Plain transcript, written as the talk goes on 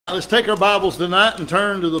Let's take our Bibles tonight and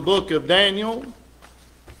turn to the book of Daniel.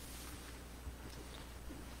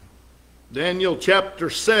 Daniel chapter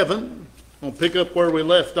 7. I'll pick up where we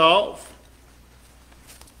left off.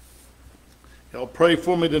 Y'all pray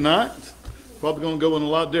for me tonight. Probably going to go in a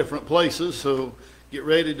lot of different places, so get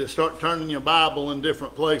ready to start turning your Bible in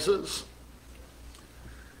different places.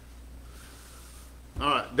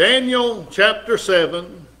 All right, Daniel chapter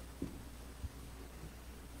 7.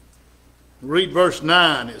 Read verse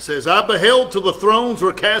 9. It says, I beheld till the thrones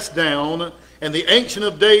were cast down, and the Ancient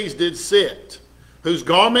of Days did sit, whose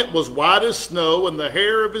garment was white as snow, and the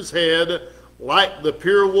hair of his head like the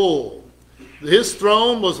pure wool. His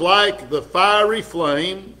throne was like the fiery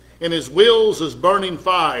flame, and his wheels as burning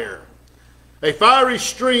fire. A fiery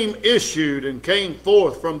stream issued and came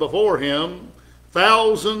forth from before him.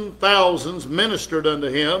 Thousands ministered unto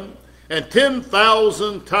him, and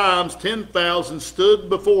 10,000 times 10,000 stood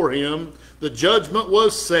before him. The judgment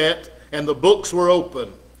was set, and the books were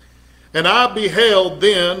open. And I beheld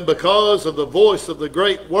then, because of the voice of the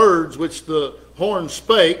great words which the horn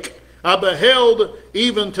spake, I beheld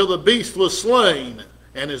even till the beast was slain,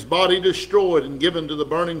 and his body destroyed and given to the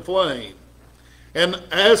burning flame. And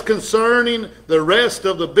as concerning the rest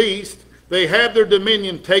of the beast, they had their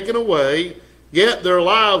dominion taken away, yet their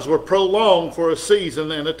lives were prolonged for a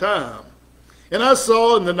season and a time. And I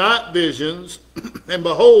saw in the night visions, and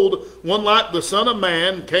behold, one like the Son of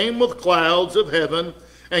Man came with clouds of heaven,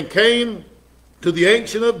 and came to the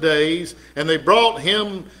Ancient of Days, and they brought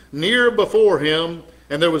him near before him,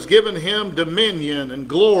 and there was given him dominion and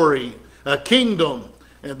glory, a kingdom,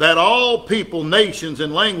 and that all people, nations,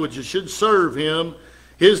 and languages should serve him.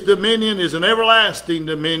 His dominion is an everlasting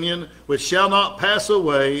dominion which shall not pass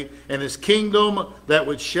away, and his kingdom that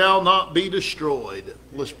which shall not be destroyed.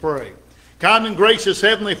 Let's pray. Kind and gracious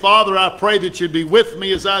Heavenly Father, I pray that you'd be with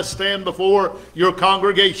me as I stand before your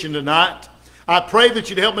congregation tonight. I pray that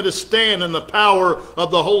you'd help me to stand in the power of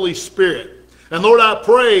the Holy Spirit. And Lord, I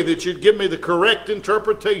pray that you'd give me the correct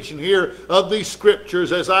interpretation here of these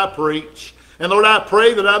scriptures as I preach. And Lord, I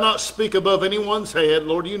pray that I not speak above anyone's head.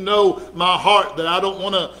 Lord, you know my heart that I don't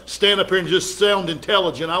want to stand up here and just sound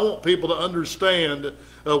intelligent. I want people to understand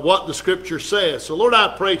what the scripture says. So Lord, I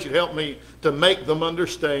pray that you'd help me to make them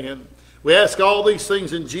understand. We ask all these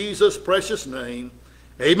things in Jesus' precious name.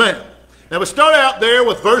 Amen. Now we start out there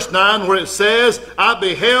with verse 9 where it says, I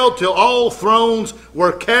beheld till all thrones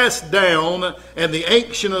were cast down, and the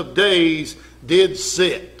Ancient of Days did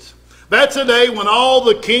sit. That's a day when all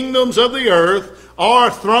the kingdoms of the earth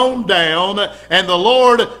are thrown down, and the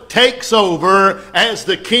Lord takes over as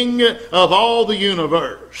the King of all the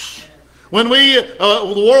universe. When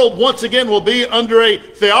the world once again will be under a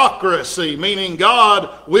theocracy, meaning God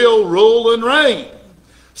will rule and reign.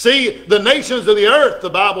 See, the nations of the earth, the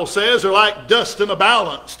Bible says, are like dust in a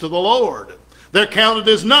balance to the Lord. They're counted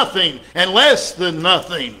as nothing and less than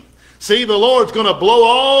nothing. See, the Lord's going to blow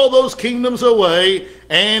all those kingdoms away,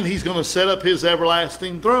 and he's going to set up his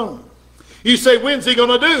everlasting throne. You say, when's he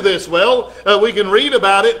going to do this? Well, we can read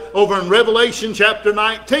about it over in Revelation chapter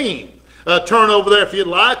 19. Turn over there if you'd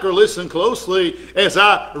like, or listen closely as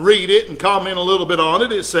I read it and comment a little bit on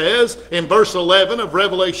it. It says in verse 11 of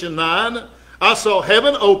Revelation 9, I saw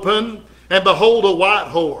heaven open, and behold a white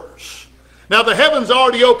horse. Now the heavens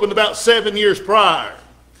already opened about 7 years prior.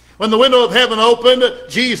 When the window of heaven opened,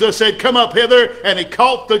 Jesus said, come up hither, and he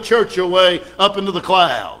caught the church away up into the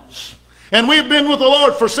clouds. And we've been with the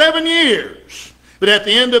Lord for 7 years. But at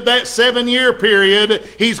the end of that 7-year period,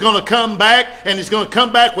 he's going to come back, and he's going to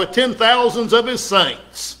come back with 10,000s of his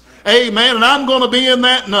saints. Amen. And I'm going to be in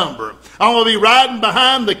that number. I'm going to be riding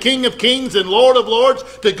behind the King of Kings and Lord of Lords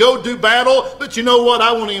to go do battle. But you know what?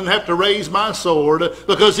 I won't even have to raise my sword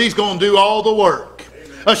because he's going to do all the work.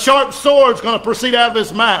 Amen. A sharp sword's going to proceed out of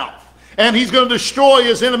his mouth. And he's going to destroy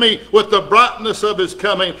his enemy with the brightness of his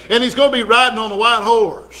coming. And he's going to be riding on a white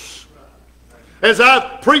horse. As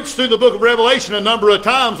I've preached through the book of Revelation a number of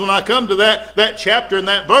times, when I come to that chapter and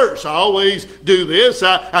that verse, I always do this.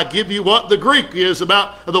 I give you what the Greek is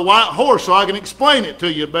about the white horse so I can explain it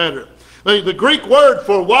to you better. The Greek word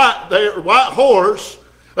for white horse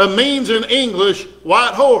means in English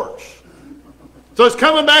white horse. So it's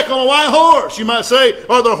coming back on a white horse. You might say,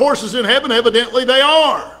 are there horses in heaven? Evidently they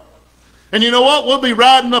are. And you know what? We'll be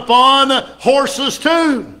riding upon horses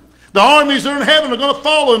too. The armies that are in heaven are going to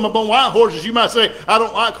follow him upon white horses. You might say, I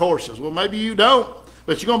don't like horses. Well, maybe you don't,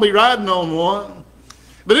 but you're going to be riding on one.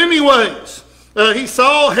 But anyways, he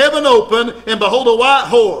saw heaven open, and behold a white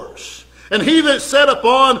horse. And he that sat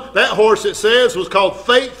upon that horse, it says, was called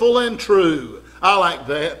Faithful and True. I like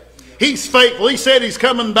that. He's faithful. He said he's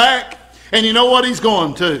coming back, and you know what he's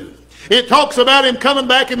going to. It talks about him coming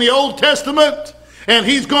back in the Old Testament, and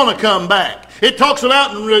he's going to come back. It talks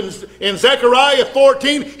about in Zechariah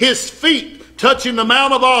 14, his feet touching the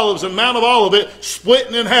Mount of Olives, and Mount of Olivet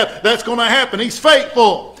splitting in half. That's going to happen. He's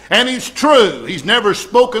faithful and he's true. He's never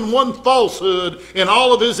spoken one falsehood in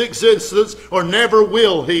all of his existence, or never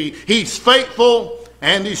will he. He's faithful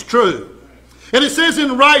and he's true. And it says,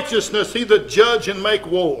 in righteousness he that judge and make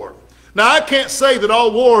war. Now, I can't say that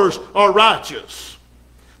all wars are righteous.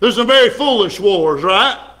 There's some very foolish wars,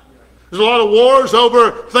 right? There's a lot of wars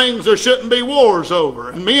over things there shouldn't be wars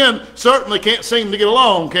over. And men certainly can't seem to get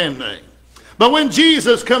along, can they? But when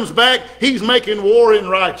Jesus comes back, he's making war in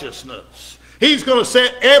righteousness. He's going to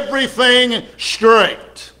set everything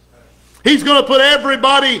straight. He's going to put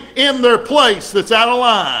everybody in their place that's out of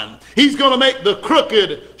line. He's going to make the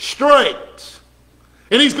crooked straight.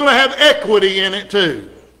 And he's going to have equity in it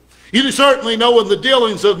too. You certainly know in the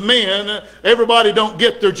dealings of men, everybody don't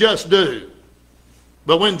get their just due.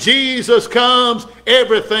 But when Jesus comes,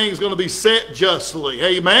 everything's going to be set justly.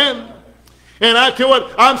 Amen? And I tell you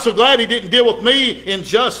what, I'm so glad he didn't deal with me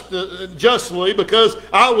justly, because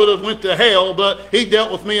I would have went to hell, but he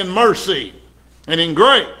dealt with me in mercy and in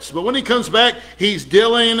grace. But when he comes back, he's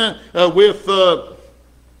dealing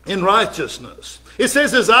in righteousness. It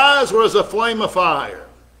says his eyes were as a flame of fire.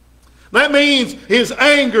 That means his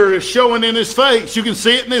anger is showing in his face. You can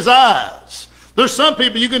see it in his eyes. There's some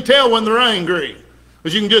people you can tell when they're angry,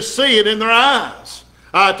 because you can just see it in their eyes.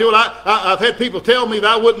 I've had people tell me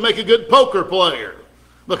that I wouldn't make a good poker player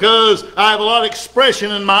because I have a lot of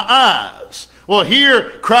expression in my eyes. Well, here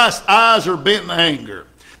Christ's eyes are bent in anger.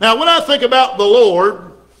 Now, when I think about the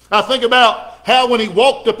Lord, I think about how when he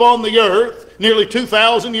walked upon the earth nearly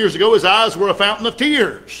 2,000 years ago, his eyes were a fountain of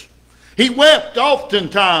tears. He wept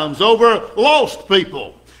oftentimes over lost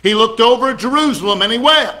people. He looked over Jerusalem and he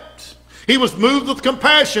wept. He was moved with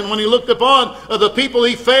compassion when he looked upon the people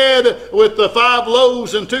he fed with the 5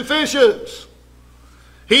 loaves and 2 fishes.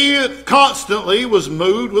 He constantly was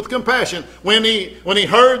moved with compassion. When he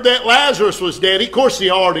heard that Lazarus was dead, of course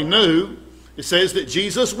he already knew. It says that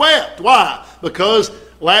Jesus wept. Why? Because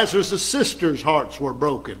Lazarus' sisters' hearts were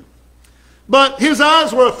broken. But his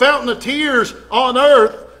eyes were a fountain of tears on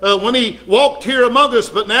earth when he walked here among us,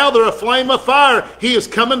 but now they're a flame of fire. He is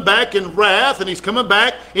coming back in wrath, and he's coming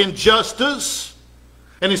back in justice,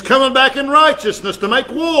 and he's coming back in righteousness to make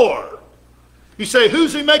war. You say,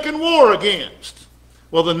 who's he making war against?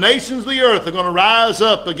 Well, the nations of the earth are going to rise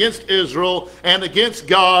up against Israel and against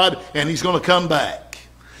God, and he's going to come back.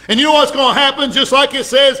 And you know what's going to happen? Just like it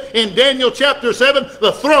says in Daniel chapter 7,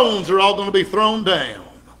 the thrones are all going to be thrown down.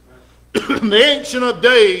 The Ancient of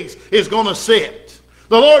Days is going to sit.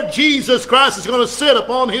 The Lord Jesus Christ is going to sit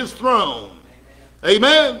upon his throne.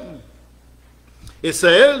 Amen. It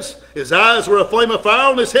says, his eyes were a flame of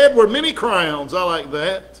fire, and his head were many crowns. I like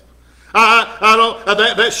that.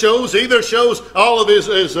 That shows all of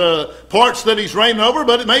his parts that he's reigning over,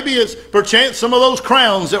 but it maybe it's perchance some of those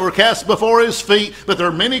crowns that were cast before his feet, but there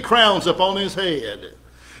are many crowns upon his head.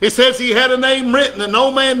 It says he had a name written that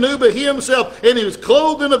no man knew but he himself, and he was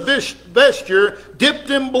clothed in a vesture dipped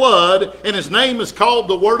in blood, and his name is called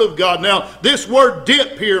the Word of God. Now, this word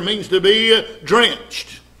dip here means to be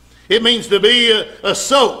drenched. It means to be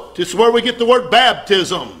soaked. It's where we get the word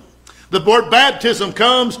baptism. The word baptism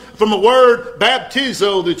comes from a word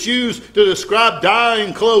baptizo that's used to describe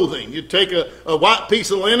dyeing clothing. You'd take a white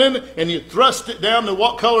piece of linen and you'd thrust it down to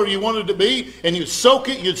what color you wanted it to be, and you'd soak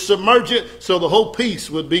it, you'd submerge it so the whole piece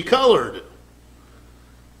would be colored.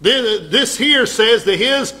 This here says that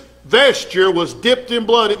his vesture was dipped in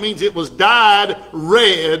blood. It means it was dyed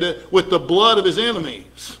red with the blood of his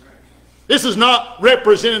enemies. This is not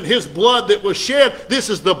representing his blood that was shed. This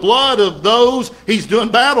is the blood of those he's doing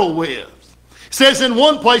battle with. It says in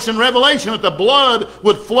one place in Revelation that the blood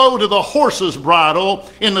would flow to the horse's bridle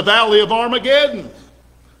in the valley of Armageddon.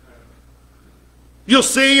 You'll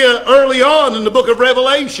see early on in the book of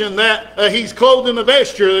Revelation that he's clothed in a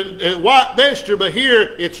vesture, a white vesture, but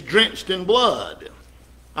here it's drenched in blood.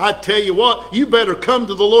 I tell you what, you better come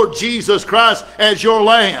to the Lord Jesus Christ as your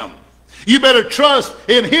lamb. You better trust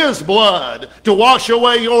in his blood to wash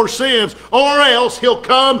away your sins, or else he'll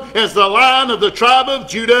come as the Lion of the tribe of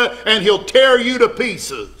Judah and he'll tear you to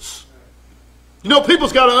pieces. You know,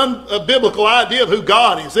 people's got an unbiblical idea of who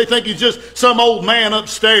God is. They think he's just some old man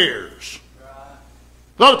upstairs.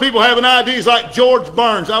 A lot of people have an idea he's like George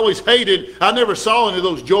Burns. I never saw any of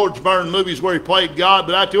those George Burns movies where he played God,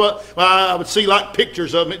 but I tell you what, I would see like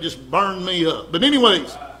pictures of him. It just burned me up. But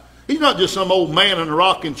anyways, he's not just some old man in a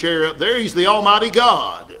rocking chair up there. He's the Almighty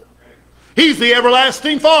God. He's the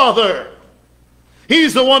everlasting Father.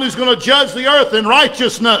 He's the one who's going to judge the earth in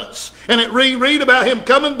righteousness. And read about him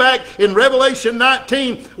coming back in Revelation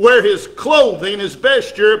 19, where his clothing, his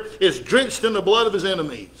vesture, is drenched in the blood of his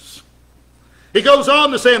enemies. He goes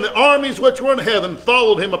on to say, and the armies which were in heaven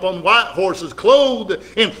followed him upon white horses, clothed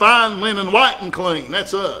in fine linen, white and clean.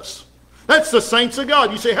 That's us. That's the saints of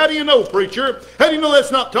God. You say, how do you know, preacher? How do you know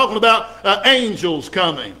that's not talking about angels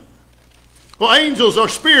coming? Well, angels are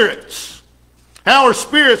spirits. How are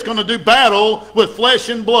spirits going to do battle with flesh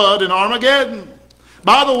and blood in Armageddon?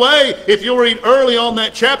 By the way, if you'll read early on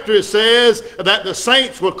that chapter, it says that the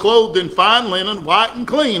saints were clothed in fine linen, white and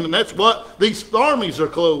clean. And that's what these armies are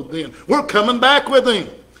clothed in. We're coming back with him.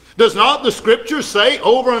 Does not the Scripture say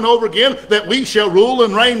over and over again that we shall rule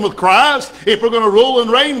and reign with Christ? If we're going to rule and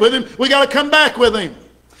reign with him, we got to come back with him.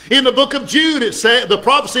 In the book of Jude, it says, the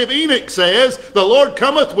prophecy of Enoch says, the Lord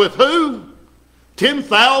cometh with who?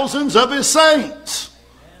 10,000s of his saints.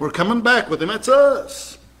 We're coming back with him. That's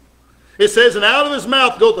us. It says, and out of his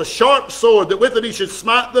mouth goeth a sharp sword, that with it he should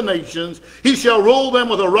smite the nations. He shall rule them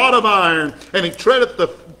with a rod of iron, and he treadeth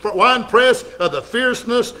the winepress of the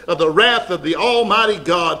fierceness of the wrath of the Almighty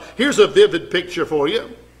God. Here's a vivid picture for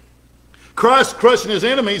you. Christ crushing his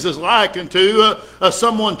enemies is likened to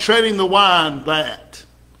someone treading the wine vat.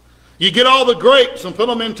 You get all the grapes and put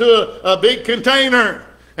them into a big container,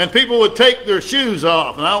 and people would take their shoes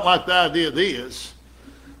off. And I don't like the idea of this.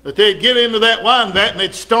 But they'd get into that wine vat and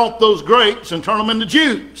they'd stomp those grapes and turn them into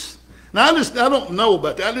juice. Now, I don't know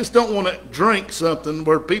about that. I just don't want to drink something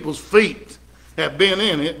where people's feet have been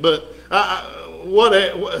in it. But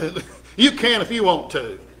you can if you want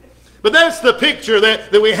to. But that's the picture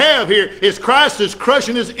that we have here, is Christ is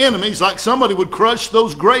crushing his enemies like somebody would crush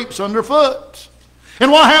those grapes underfoot.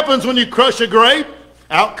 And what happens when you crush a grape?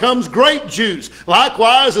 Out comes grape juice.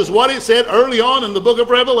 Likewise is what it said early on in the book of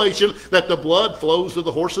Revelation, that the blood flows to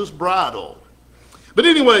the horse's bridle. But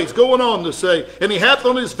anyways, going on to say, and he hath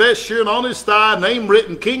on his vesture and on his thigh a name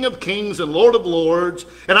written, King of Kings and Lord of Lords.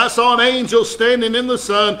 And I saw an angel standing in the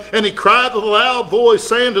sun, and he cried with a loud voice,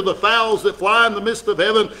 saying to the fowls that fly in the midst of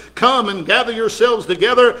heaven, come and gather yourselves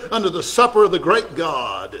together unto the supper of the great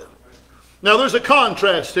God. Now there's a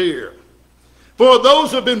contrast here. For those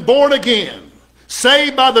who have been born again,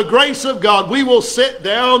 saved by the grace of God, we will sit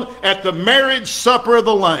down at the marriage supper of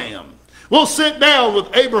the Lamb. We'll sit down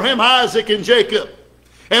with Abraham, Isaac, and Jacob.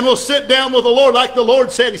 And we'll sit down with the Lord like the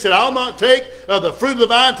Lord said. He said, I'll not take the fruit of the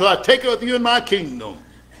vine until I take it with you in my kingdom.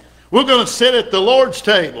 We're going to sit at the Lord's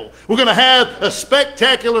table. We're going to have a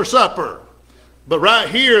spectacular supper. But right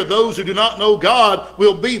here, those who do not know God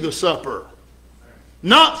will be the supper.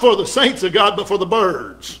 Not for the saints of God, but for the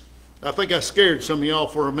birds. I think I scared some of y'all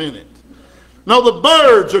for a minute. No, the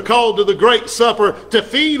birds are called to the great supper to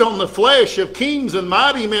feed on the flesh of kings and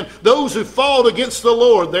mighty men, those who fought against the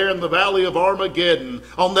Lord there in the valley of Armageddon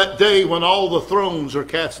on that day when all the thrones are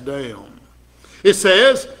cast down. It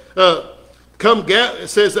says, it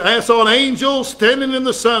says, I saw an angel standing in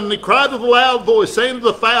the sun, and he cried with a loud voice, saying to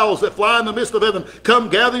the fowls that fly in the midst of heaven, come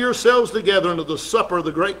gather yourselves together unto the supper of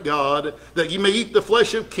the great God, that ye may eat the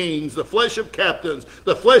flesh of kings, the flesh of captains,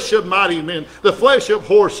 the flesh of mighty men, the flesh of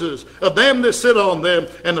horses, of them that sit on them,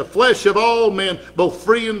 and the flesh of all men, both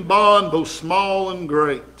free and bond, both small and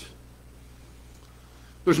great.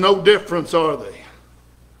 There's no difference, are they?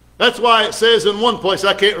 That's why it says in one place,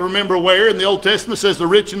 I can't remember where, in the Old Testament, it says the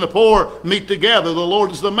rich and the poor meet together. The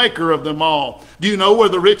Lord is the maker of them all. Do you know where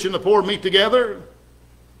the rich and the poor meet together?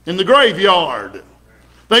 In the graveyard.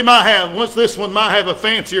 They might have, this one might have a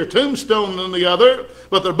fancier tombstone than the other,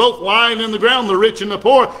 but they're both lying in the ground, the rich and the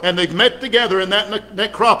poor, and they've met together in that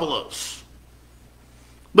necropolis.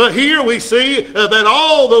 But here we see that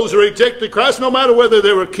all those who rejected Christ, no matter whether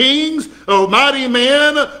they were kings or mighty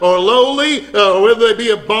men or lowly, or whether they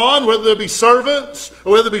be a bond, whether they be servants,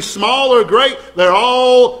 or whether they be small or great, they're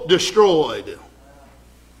all destroyed.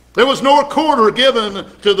 There was no quarter given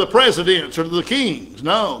to the presidents or to the kings.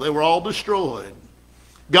 No, they were all destroyed.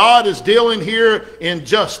 God is dealing here in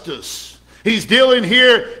justice. He's dealing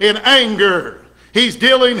here in anger. He's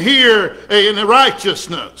dealing here in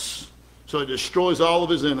righteousness. So he destroys all of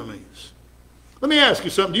his enemies. Let me ask you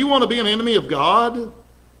something. Do you want to be an enemy of God?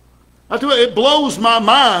 I tell you, it blows my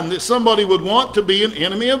mind that somebody would want to be an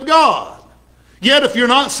enemy of God. Yet if you're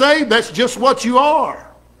not saved, that's just what you are.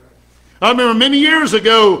 I remember many years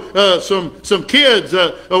ago, some kids,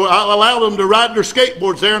 I allowed them to ride their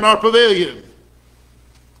skateboards there in our pavilion.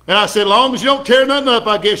 And I said, as long as you don't tear nothing up,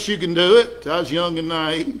 I guess you can do it. I was young and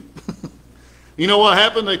naive. You know what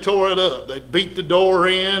happened? They tore it up. They beat the door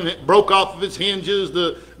in. It broke off of its hinges.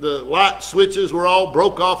 The light switches were all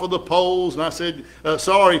broke off of the poles. And I said,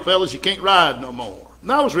 sorry, fellas, you can't ride no more. And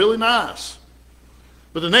that was really nice.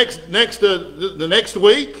 But the next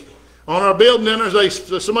week, on our building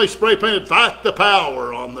dinners, somebody spray painted "Fight the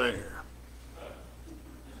Power" on there.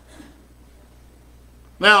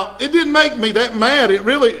 Now, it didn't make me that mad. It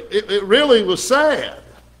really was sad.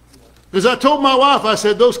 Because I told my wife, I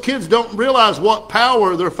said, those kids don't realize what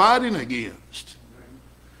power they're fighting against.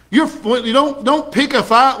 You don't pick a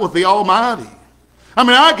fight with the Almighty. I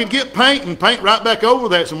mean, I could get paint and paint right back over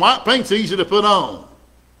that. Some white paint's easy to put on.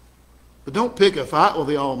 But don't pick a fight with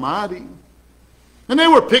the Almighty. And they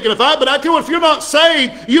were picking a fight, but I tell you, if you're not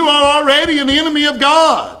saved, you are already an enemy of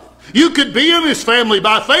God. You could be in His family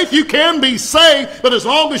by faith. You can be saved, but as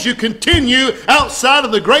long as you continue outside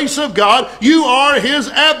of the grace of God, you are His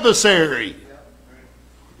adversary.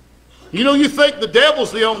 You know, you think the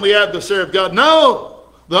devil's the only adversary of God. No,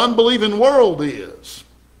 the unbelieving world is.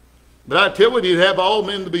 But I tell you, He'd have all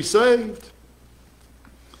men to be saved.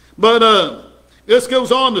 But this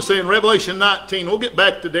goes on to say in Revelation 19, we'll get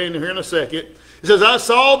back to Daniel here in a second. It says, I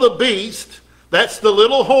saw the beast. That's the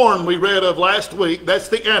little horn we read of last week. That's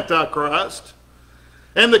the Antichrist.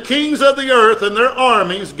 And the kings of the earth and their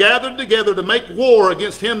armies gathered together to make war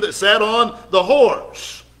against him that sat on the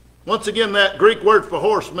horse. Once again, that Greek word for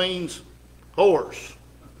horse means horse.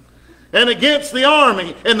 And against the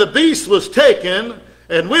army. And the beast was taken,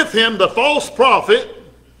 and with him the false prophet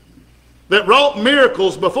that wrought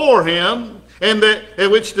miracles before him, and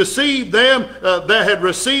which deceived them that had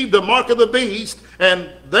received the mark of the beast, and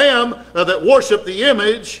them that worship the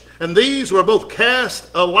image, and these were both cast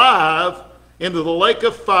alive into the lake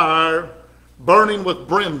of fire, burning with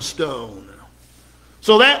brimstone.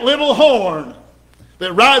 So that little horn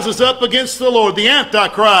that rises up against the Lord, the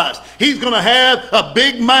Antichrist, he's going to have a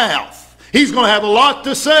big mouth. He's going to have a lot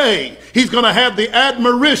to say. He's going to have the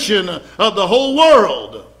admiration of the whole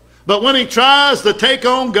world. But when he tries to take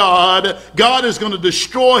on God, God is going to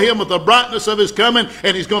destroy him with the brightness of his coming,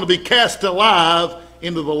 and he's going to be cast alive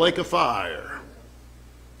into the lake of fire.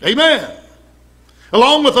 Amen.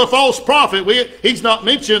 Along with a false prophet, he's not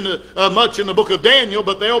mentioned much in the book of Daniel,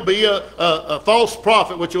 but there'll be a false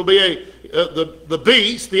prophet, which will be the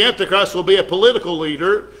beast. The Antichrist will be a political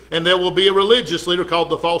leader, and there will be a religious leader called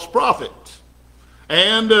the false prophet.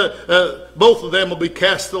 And both of them will be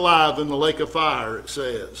cast alive in the lake of fire, it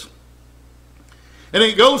says. And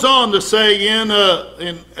it goes on to say in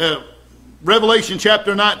Revelation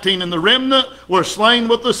chapter 19, and the remnant were slain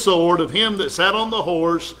with the sword of him that sat on the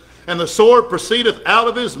horse, and the sword proceedeth out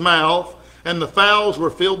of his mouth, and the fowls were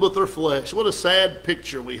filled with their flesh. What a sad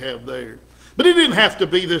picture we have there. But it didn't have to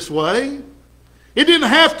be this way. It didn't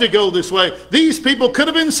have to go this way. These people could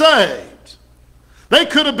have been saved. They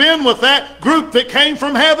could have been with that group that came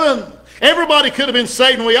from heaven. Everybody could have been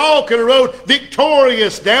saved, and we all could have rode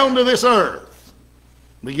victorious down to this earth.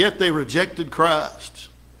 But yet they rejected Christ.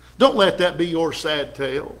 Don't let that be your sad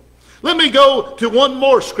tale. Let me go to one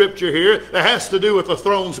more scripture here that has to do with the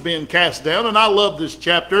thrones being cast down. And I love this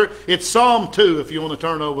chapter. It's Psalm 2, if you want to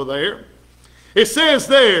turn over there. It says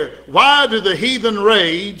there, why do the heathen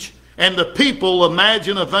rage and the people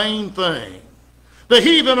imagine a vain thing? The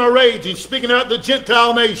heathen are raging, speaking out the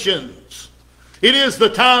Gentile nations. It is the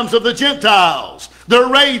times of the Gentiles. They're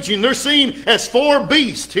raging. They're seen as four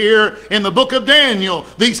beasts here in the book of Daniel.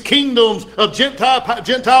 These kingdoms of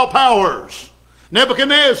Gentile powers.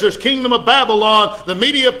 Nebuchadnezzar's kingdom of Babylon, the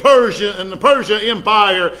Media-Persia and the Persia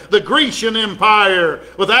Empire, the Grecian Empire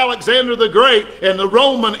with Alexander the Great, and the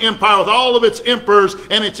Roman Empire with all of its emperors,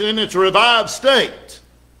 and it's in its revived state.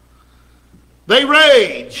 They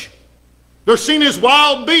rage. They're seen as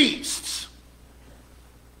wild beasts.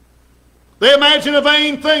 They imagine a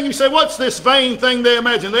vain thing. You say, what's this vain thing they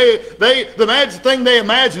imagine? The thing they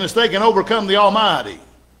imagine is they can overcome the Almighty.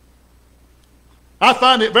 I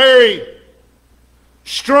find it very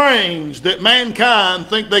strange that mankind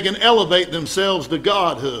think they can elevate themselves to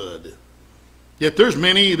godhood. Yet there's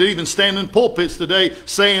many that even stand in pulpits today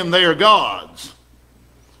saying they are gods.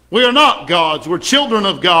 We are not gods. We're children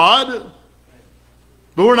of God,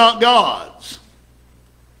 but we're not gods.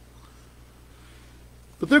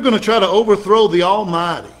 But they're going to try to overthrow the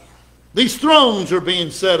Almighty. These thrones are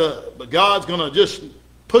being set up, but God's going to just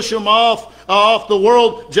push them off the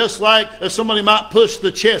world, just like somebody might push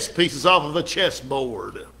the chess pieces off of a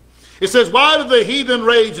chessboard. It says, why do the heathen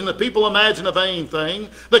rage and the people imagine a vain thing?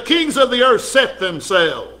 The kings of the earth set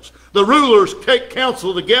themselves. The rulers take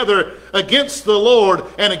counsel together against the Lord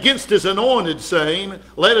and against his anointed, saying,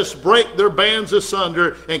 let us break their bands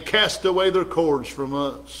asunder and cast away their cords from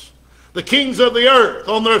us. The kings of the earth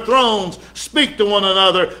on their thrones speak to one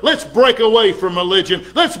another. Let's break away from religion.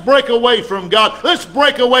 Let's break away from God. Let's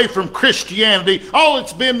break away from Christianity. All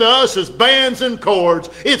it's been to us is bands and cords.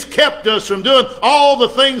 It's kept us from doing all the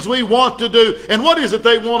things we want to do. And what is it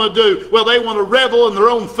they want to do? Well, they want to revel in their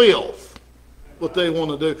own filth. What they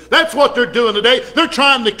want to do. That's what they're doing today. They're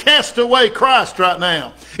trying to cast away Christ right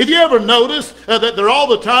now. Have you ever noticed that they're all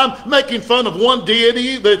the time making fun of one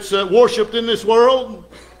deity that's worshipped in this world?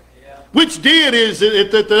 Which deity is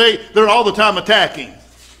it that they're all the time attacking?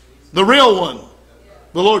 The real one,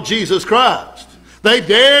 the Lord Jesus Christ. They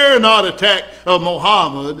dare not attack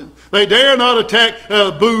Muhammad. They dare not attack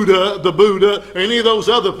the Buddha, or any of those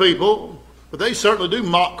other people. But they certainly do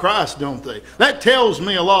mock Christ, don't they? That tells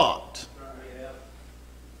me a lot.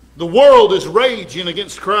 The world is raging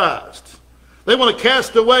against Christ. They want to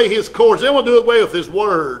cast away his cords. They want to do away with his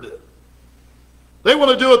word. They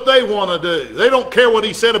want to do what they want to do. They don't care what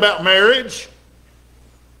he said about marriage.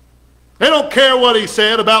 They don't care what he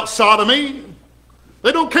said about sodomy.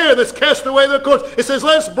 They don't care. Let's cast away their cords. It says,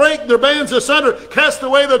 let's break their bands asunder, cast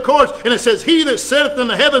away their cords. And it says, he that sitteth in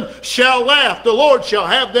the heaven shall laugh. The Lord shall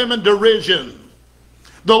have them in derision.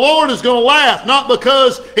 The Lord is going to laugh, not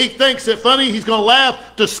because he thinks it funny. He's going to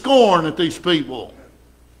laugh to scorn at these people.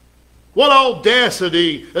 What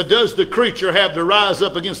audacity does the creature have to rise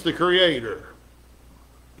up against the Creator?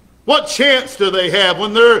 What chance do they have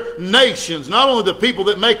when their nations, not only the people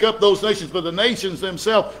that make up those nations, but the nations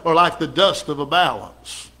themselves are like the dust of a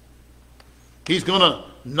balance? He's going to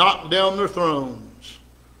knock down their thrones.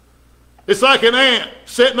 It's like an ant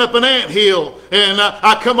setting up an anthill, and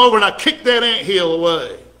I come over and I kick that anthill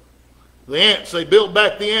away. The ants, they build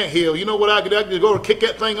back the anthill. You know what I could do? I could go and kick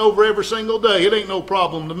that thing over every single day. It ain't no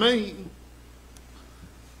problem to me.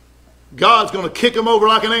 God's going to kick them over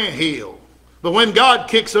like an anthill. But when God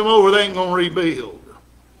kicks them over, they ain't going to rebuild.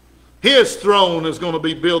 His throne is going to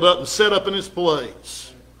be built up and set up in his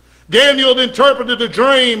place. Daniel interpreted a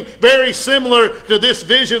dream very similar to this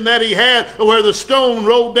vision that he had, where the stone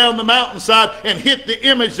rolled down the mountainside and hit the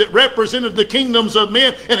image that represented the kingdoms of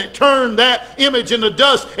men, and it turned that image into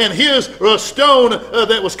dust, and his stone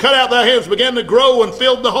that was cut out of their hands began to grow and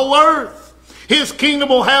filled the whole earth. His kingdom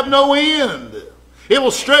will have no end. It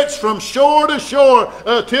will stretch from shore to shore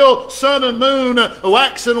till sun and moon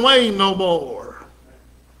wax and wane no more.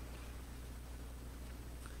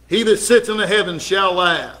 He that sits in the heavens shall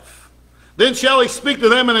laugh. Then shall he speak to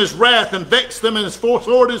them in his wrath and vex them in his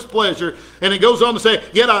sword his pleasure. And he goes on to say,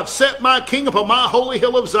 yet I've set my king upon my holy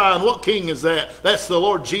hill of Zion. What king is that? That's the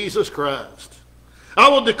Lord Jesus Christ. I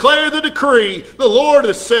will declare the decree. The Lord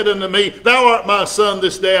has said unto me, thou art my son,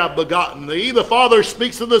 this day I've begotten thee. The Father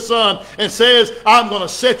speaks to the Son and says, I'm going to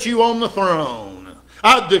set you on the throne.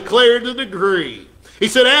 I've declared the decree. He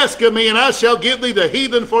said, ask of me, and I shall give thee the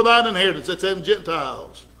heathen for thine inheritance. That's them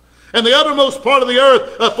Gentiles. And the uttermost part of the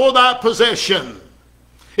earth for thy possession.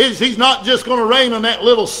 He's not just going to reign on that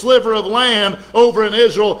little sliver of land over in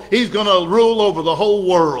Israel. He's going to rule over the whole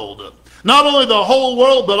world. Not only the whole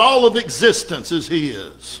world, but all of existence is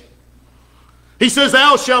his. He says,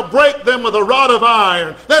 thou shalt break them with a rod of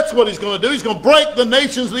iron. That's what he's going to do. He's going to break the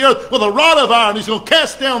nations of the earth with a rod of iron. He's going to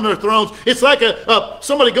cast down their thrones. It's like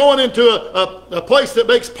somebody going into a place that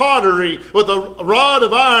makes pottery with a rod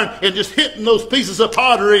of iron and just hitting those pieces of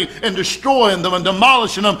pottery and destroying them and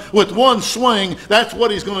demolishing them with one swing. That's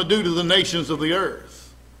what he's going to do to the nations of the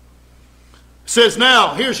earth. It says,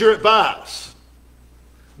 now, here's your advice.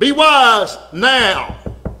 Be wise now.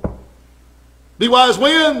 Be wise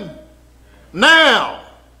when? Now,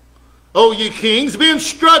 O ye kings, be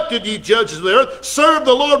instructed, ye judges of the earth. Serve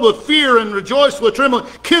the Lord with fear and rejoice with trembling.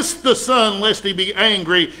 Kiss the Son, lest he be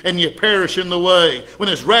angry and ye perish in the way, when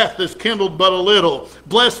his wrath is kindled but a little.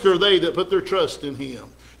 Blessed are they that put their trust in him.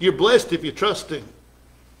 You're blessed if you trust him.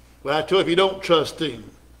 But I tell you, if you don't trust him,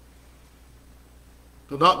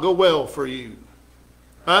 it'll not go well for you.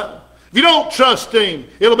 Right? If you don't trust him,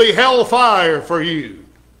 it'll be hellfire for you.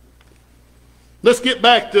 Let's get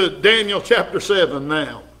back to Daniel chapter 7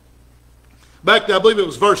 now. Back to, I believe it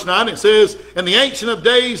was verse 9. It says, and the Ancient of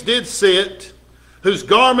Days did sit, whose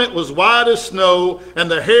garment was white as snow, and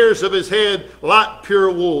the hairs of his head like pure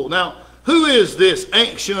wool. Now, who is this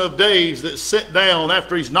Ancient of Days that sat down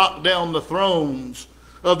after he's knocked down the thrones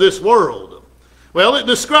of this world? Well, it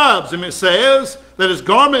describes him. It says that his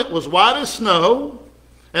garment was white as snow,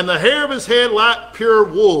 and the hair of his head like pure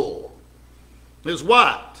wool. It's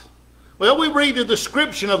white. Well, we read the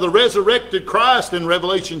description of the resurrected Christ in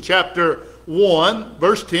Revelation chapter 1,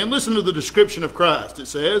 verse 10. Listen to the description of Christ. It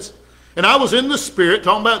says, and I was in the Spirit,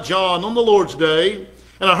 talking about John on the Lord's day,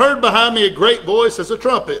 and I heard behind me a great voice as a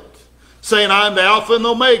trumpet, saying, I am the Alpha and the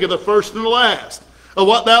Omega, the first and the last. Of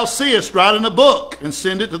what thou seest, write in a book, and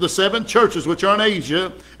send it to the 7 churches which are in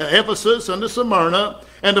Asia, at Ephesus, and to Smyrna,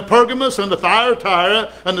 and to Pergamos, and to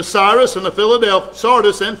Thyatira, and to Sardis, and to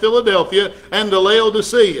Sardis, and Philadelphia, and to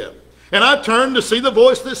Laodicea. And I turned to see the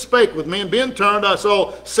voice that spake with me, and being turned, I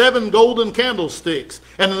saw 7 golden candlesticks.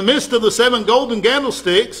 And in the midst of the 7 golden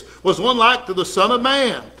candlesticks was one like to the Son of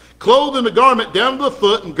Man, clothed in a garment down to the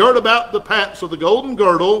foot, and girt about the paps with a golden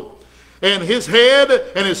girdle. And his head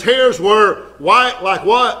and his hairs were white like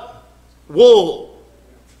what? Wool.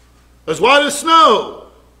 As white as snow.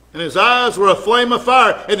 And his eyes were a flame of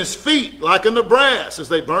fire. And his feet like unto brass as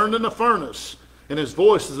they burned in a furnace. And his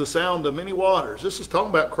voice is the sound of many waters. This is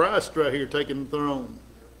talking about Christ right here taking the throne.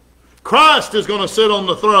 Christ is going to sit on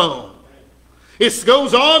the throne. It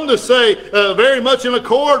goes on to say, very much in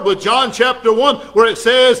accord with John chapter 1, where it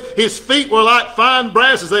says his feet were like fine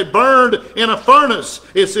brass as they burned in a furnace.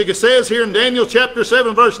 It says here in Daniel chapter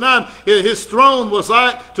 7, verse 9, his throne was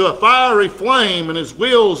like to a fiery flame, and his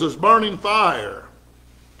wheels as burning fire.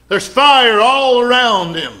 There's fire all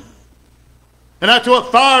around him. And I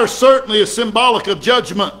thought fire certainly is symbolic of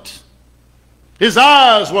judgment. His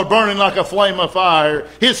eyes were burning like a flame of fire.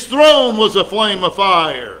 His throne was a flame of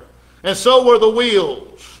fire. And so were the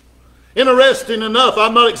wheels. Interesting enough,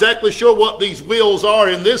 I'm not exactly sure what these wheels are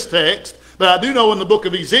in this text, but I do know in the book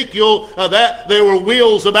of Ezekiel that there were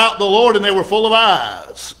wheels about the Lord and they were full of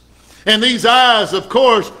eyes. And these eyes, of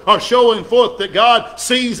course, are showing forth that God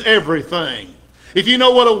sees everything. If you know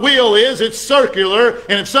what a wheel is, it's circular,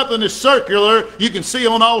 and if something is circular, you can see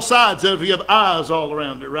on all sides of it if you have eyes all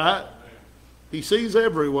around it, right? He sees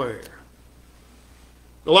everywhere.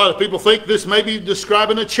 A lot of people think this may be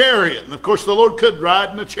describing a chariot. And of course the Lord could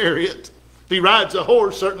ride in a chariot. If he rides a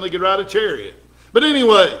horse, certainly could ride a chariot. But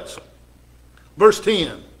anyways, verse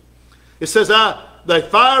 10. It says, the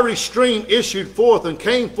fiery stream issued forth and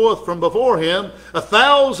came forth from before him.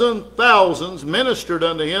 1,000 thousands ministered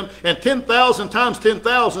unto him, and 10,000 times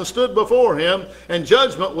 10,000 stood before him, and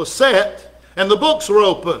judgment was set, and the books were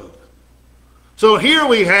opened. So here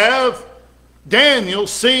we have Daniel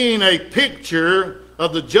seeing a picture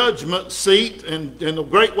of the judgment seat and the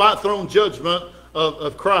great white throne judgment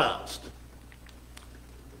of Christ.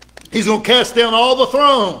 He's going to cast down all the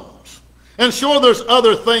thrones. And sure, there's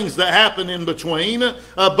other things that happen in between,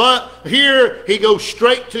 but here he goes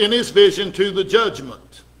straight in his vision to the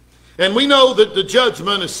judgment. And we know that the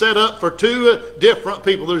judgment is set up for 2 different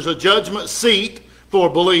people. There's a judgment seat for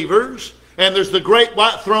believers, and there's the great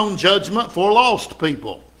white throne judgment for lost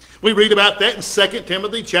people. We read about that in 2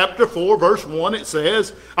 Timothy chapter 4, verse 1. It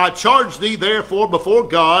says, I charge thee therefore before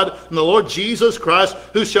God and the Lord Jesus Christ,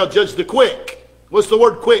 who shall judge the quick. What's the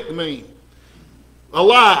word quick mean?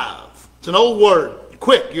 Alive. It's an old word.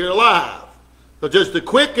 Quick, you're alive. So judge the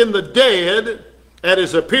quick and the dead at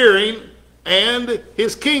his appearing and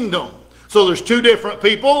his kingdom. So there's 2 different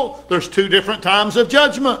people. There's 2 different times of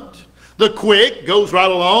judgment. The quick goes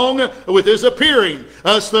right along with his appearing.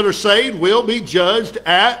 Us that are saved will be judged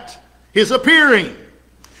at his appearing.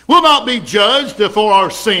 We'll not be judged for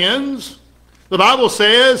our sins. The Bible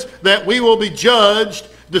says that we will be judged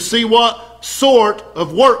to see what sort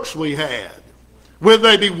of works we had.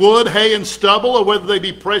 Whether they be wood, hay, and stubble, or whether they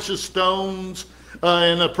be precious stones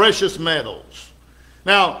and precious metals.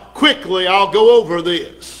 Now, quickly, I'll go over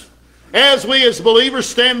this. As we as believers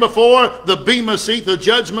stand before the bema seat, the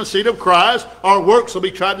judgment seat of Christ, our works will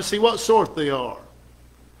be tried to see what sort they are.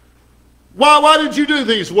 Why did you do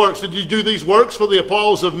these works? Did you do these works for the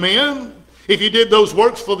applause of men? If you did those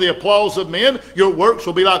works for the applause of men, your works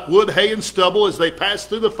will be like wood, hay, and stubble as they pass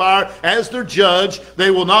through the fire. As they're judged,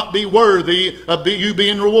 they will not be worthy of you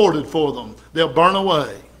being rewarded for them. They'll burn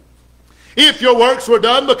away. If your works were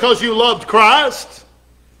done because you loved Christ,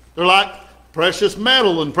 they're like precious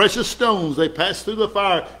metal and precious stones. They pass through the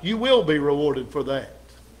fire. You will be rewarded for that.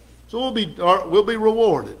 So we'll be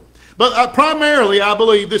rewarded. But primarily, I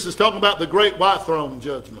believe this is talking about the great white throne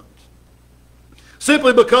judgment.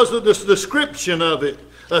 Simply because of this description of it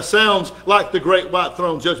sounds like the great white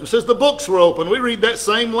throne judgment. It says the books were open. We read that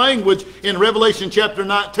same language in Revelation chapter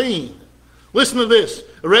 19. Listen to this.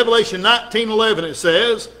 Revelation 19:11 it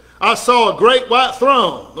says, I saw a great white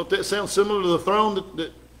throne. Don't that sound similar to the throne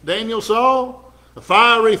that Daniel saw? A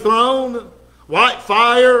fiery throne, white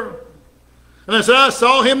fire. And it said, I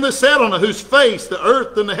saw him that sat on it, whose face the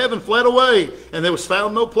earth and the heaven fled away, and there was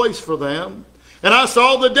found no place for them. And I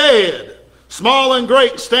saw the dead, small and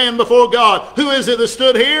great, stand before God. Who is it that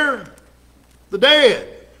stood here? The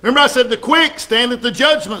dead. Remember I said the quick stand at the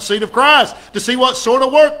judgment seat of Christ to see what sort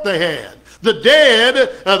of work they had. The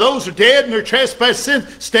dead, those who are dead in their trespass sin,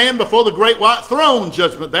 stand before the great white throne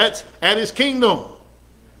judgment. That's at his kingdom.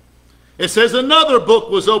 It says another book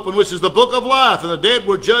was opened, which is the book of life, and the dead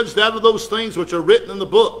were judged out of those things which are written in the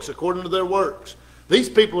books according to their works. These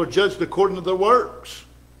people are judged according to their works.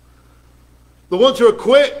 The ones who are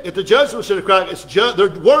quick at the judgment seat of Christ, their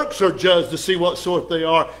works are judged to see what sort they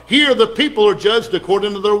are. Here the people are judged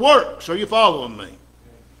according to their works. Are you following me?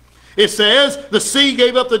 It says, the sea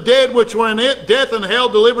gave up the dead which were in it. Death and hell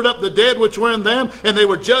delivered up the dead which were in them. And they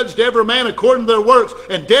were judged every man according to their works.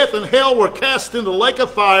 And death and hell were cast into the lake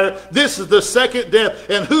of fire. This is the second death.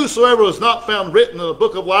 And whosoever was not found written in the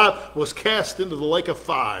book of life was cast into the lake of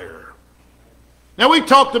fire. Now we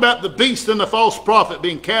talked about the beast and the false prophet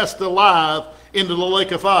being cast alive into the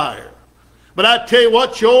lake of fire. But I tell you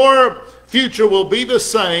what, your future will be the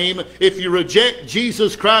same if you reject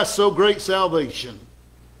Jesus Christ's so great salvation.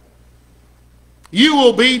 You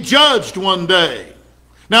will be judged one day.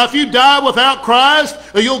 Now if you die without Christ,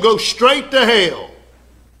 you'll go straight to hell.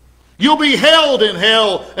 You'll be held in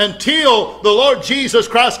hell until the Lord Jesus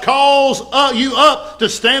Christ calls you up to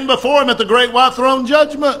stand before him at the great white throne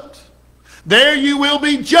judgment. There you will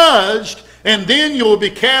be judged, and then you will be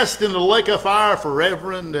cast in the lake of fire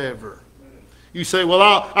forever and ever. You say, well,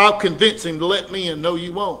 I'll convince him to let me in. No,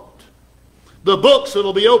 you won't. The books that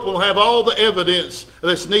will be open will have all the evidence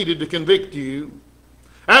that's needed to convict you.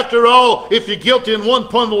 After all, if you're guilty in one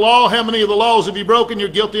point of the law, how many of the laws have you broken? You're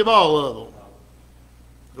guilty of all of them.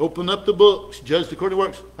 Open up the books, judged according to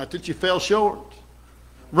works. Not that you fell short.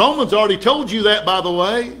 Romans already told you that, by the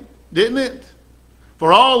way, didn't it?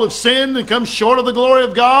 For all have sinned and come short of the glory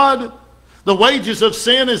of God. The wages of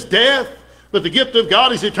sin is death, but the gift of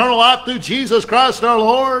God is eternal life through Jesus Christ our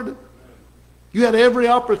Lord. You had every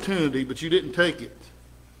opportunity, but you didn't take it.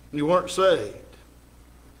 You weren't saved.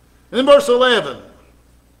 And in verse 11,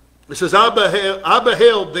 it says, I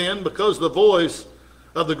beheld then, because the voice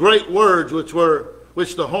of the great words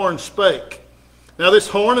which the horn spake. Now this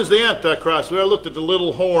horn is the Antichrist. We looked at the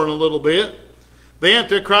little horn a little bit. The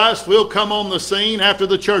Antichrist will come on the scene after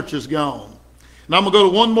the church is gone. And I'm going to go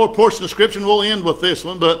to one more portion of Scripture, and we'll end with this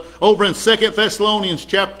one. But over in 2 Thessalonians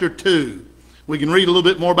chapter 2, we can read a little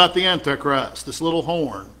bit more about the Antichrist, this little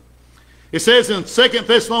horn. It says in 2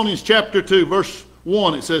 Thessalonians chapter 2, verse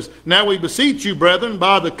 1, it says, Now we beseech you, brethren,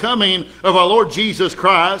 by the coming of our Lord Jesus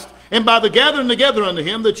Christ, and by the gathering together unto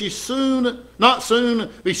him, that ye not soon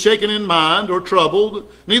be shaken in mind or troubled,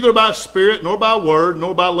 neither by spirit, nor by word,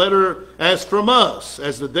 nor by letter as from us,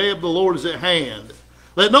 as the day of the Lord is at hand.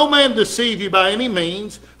 Let no man deceive you by any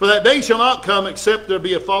means, for that day shall not come except there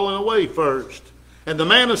be a falling away first, and the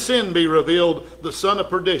man of sin be revealed, the son of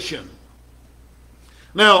perdition.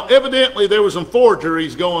 Now, evidently there was some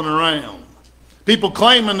forgeries going around. People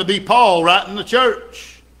claiming to be Paul right in the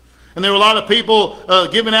church. And there were a lot of people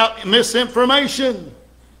giving out misinformation.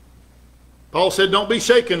 Paul said, don't be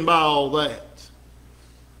shaken by all that.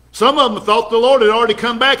 Some of them thought the Lord had already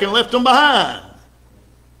come back and left them behind.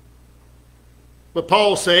 But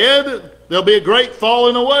Paul said, there'll be a great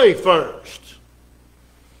falling away first.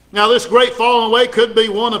 Now this great falling away could be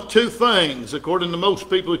one of two things, according to most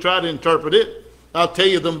people who try to interpret it. I'll tell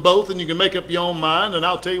you them both, and you can make up your own mind, and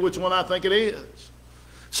I'll tell you which one I think it is.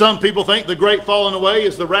 Some people think the great falling away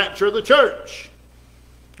is the rapture of the church.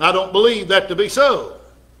 I don't believe that to be so.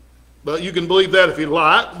 But you can believe that if you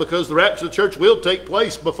like, because the rapture of the church will take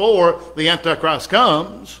place before the Antichrist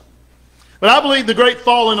comes. But I believe the great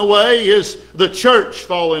falling away is the church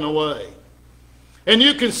falling away. And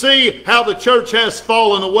you can see how the church has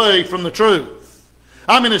fallen away from the truth.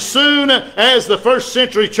 I mean, as soon as the first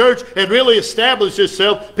century church had really established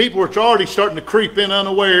itself, people were already starting to creep in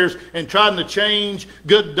unawares and trying to change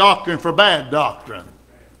good doctrine for bad doctrine.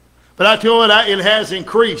 But I tell you what, it has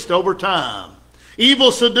increased over time.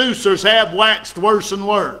 Evil seducers have waxed worse and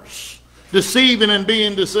worse, deceiving and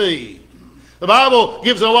being deceived. The Bible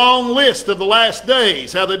gives a long list of the last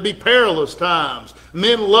days, how there'd be perilous times.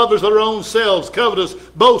 Men lovers of their own selves, covetous,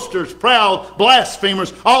 boasters, proud,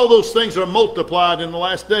 blasphemers. All those things are multiplied in the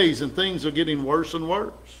last days, and things are getting worse and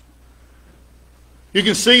worse. You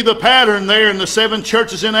can see the pattern there in the 7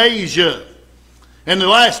 churches in Asia. And the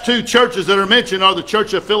last 2 churches that are mentioned are the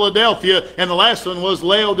Church of Philadelphia, and the last one was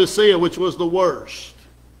Laodicea, which was the worst.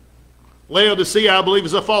 Laodicea, I believe,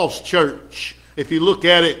 is a false church, if you look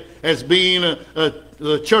at it as being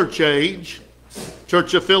the church age.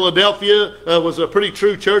 Church of Philadelphia was a pretty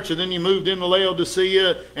true church, and then you moved into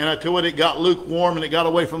Laodicea, and I tell you what, it got lukewarm and it got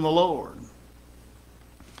away from the Lord.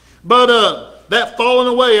 But that falling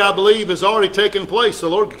away, I believe, has already taken place. The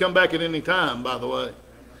Lord could come back at any time, by the way.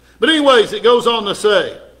 But anyways, it goes on to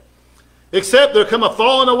say, except there come a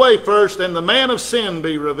falling away first, and the man of sin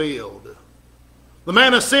be revealed. The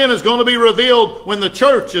man of sin is going to be revealed when the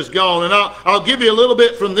church is gone. And I'll give you a little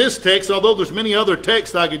bit from this text, although there's many other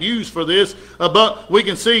texts I could use for this. But we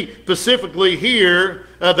can see specifically here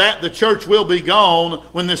that the church will be gone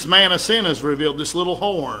when this man of sin is revealed, this little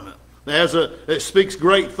horn. It speaks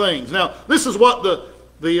great things. Now, this is what the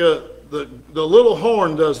little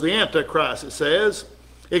horn does, the Antichrist, it says.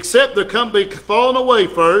 Except there come be fallen away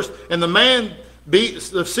first, and the man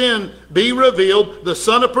of sin be revealed, the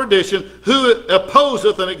son of perdition, who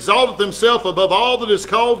opposeth and exalteth himself above all that is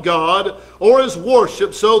called God, or is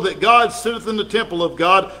worshipped, so that God sitteth in the temple of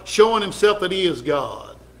God, showing himself that he is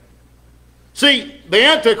God. See, the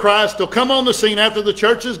Antichrist will come on the scene after the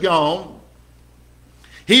church is gone.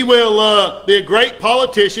 He will be a great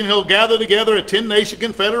politician. He'll gather together a 10-nation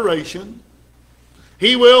confederation.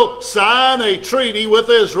 He will sign a treaty with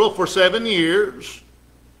Israel for 7 years.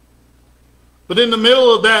 But in the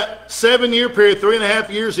middle of that 7-year period, 3.5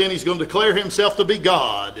 years in, he's going to declare himself to be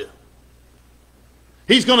God.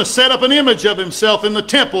 He's going to set up an image of himself in the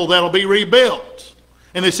temple that'll be rebuilt.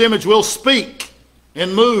 And this image will speak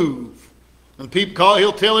and move. And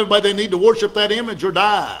he'll tell everybody they need to worship that image or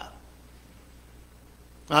die.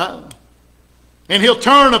 And he'll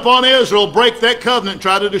turn upon Israel, break that covenant,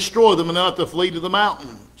 try to destroy them, and they'll have to flee to the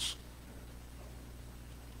mountains.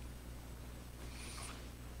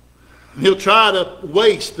 He'll try to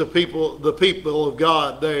waste the people of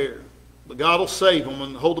God there. But God will save them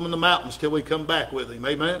and hold them in the mountains till we come back with him.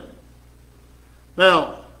 Amen?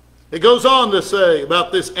 Now, it goes on to say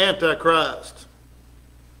about this Antichrist.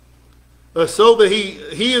 So that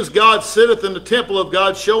he is God, sitteth in the temple of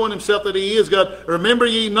God, showing himself that he is God. Remember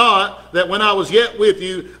ye not that when I was yet with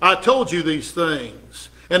you, I told you these things.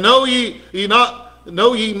 And ye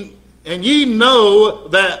know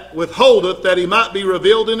that withholdeth, that he might be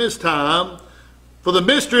revealed in his time. For the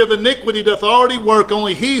mystery of iniquity doth already work,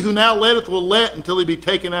 only he who now letteth will let until he be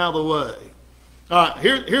taken out of the way. All right,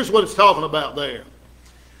 here's what it's talking about there.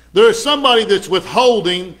 There is somebody that's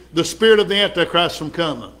withholding the spirit of the Antichrist from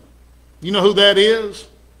coming. You know who that is?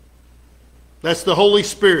 That's the Holy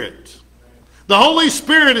Spirit. The Holy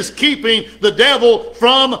Spirit is keeping the devil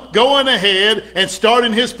from going ahead and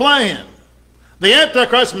starting his plan. The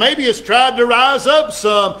Antichrist maybe has tried to rise up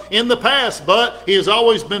some in the past, but he has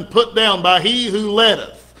always been put down by he who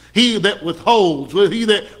letteth, he that withholds, he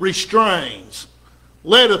that restrains.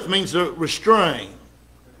 Letteth means to restrain.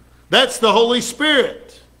 That's the Holy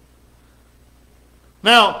Spirit.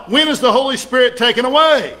 Now, when is the Holy Spirit taken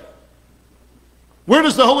away? Where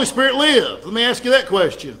does the Holy Spirit live? Let me ask you that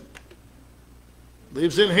question.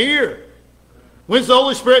 Lives in here. When's the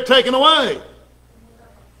Holy Spirit taken away?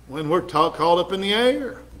 When we're caught up in the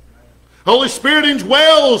air. Holy Spirit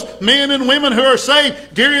indwells men and women who are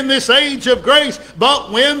saved during this age of grace.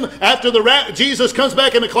 But when, after Jesus comes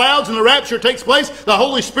back in the clouds and the rapture takes place, the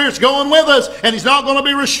Holy Spirit's going with us, and he's not going to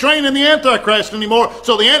be restraining the Antichrist anymore.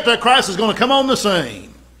 So the Antichrist is going to come on the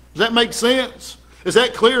scene. Does that make sense? Is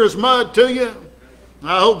that clear as mud to you?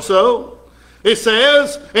 I hope so. It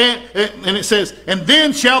says, and it says, and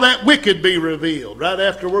then shall that wicked be revealed, right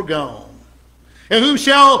after we're gone. And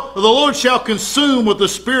the Lord shall consume with the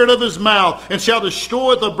spirit of his mouth, and shall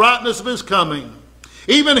destroy the brightness of his coming.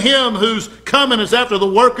 Even him whose coming is after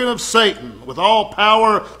the working of Satan, with all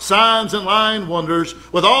power, signs, and lying wonders,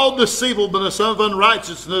 with all deceivableness of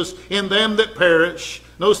unrighteousness in them that perish.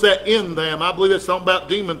 Notice that in them. I believe it's talking about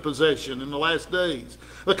demon possession in the last days.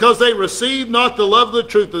 Because they receive not the love of the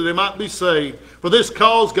truth, that they might be saved. For this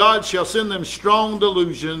cause God shall send them strong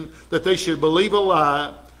delusion, that they should believe a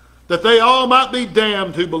lie, that they all might be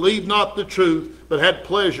damned who believe not the truth, but had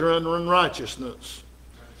pleasure in unrighteousness.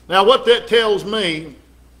 Now what that tells me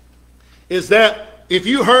is that if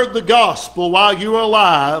you heard the gospel while you were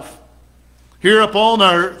alive here upon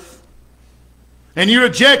earth, and you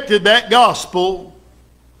rejected that gospel,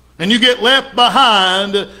 and you get left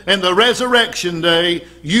behind in the resurrection day,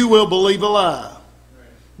 you will believe a lie.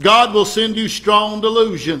 God will send you strong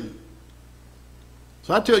delusion.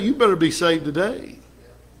 So I tell you, you better be saved today.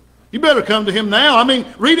 You better come to him now. I mean,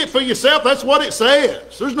 read it for yourself. That's what it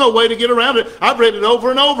says. There's no way to get around it. I've read it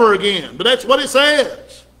over and over again, but that's what it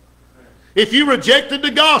says. If you rejected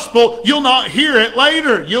the gospel, you'll not hear it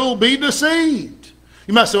later. You'll be deceived.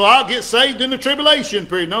 You might say, well, I'll get saved in the tribulation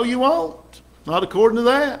period. No, you won't. Not according to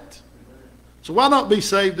that. So why not be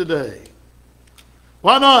saved today?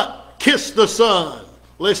 Why not kiss the Son,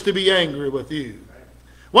 lest he be angry with you?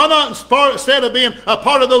 Why not, instead of being a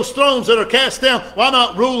part of those thrones that are cast down, why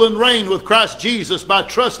not rule and reign with Christ Jesus by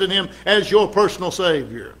trusting him as your personal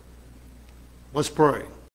Savior? Let's pray.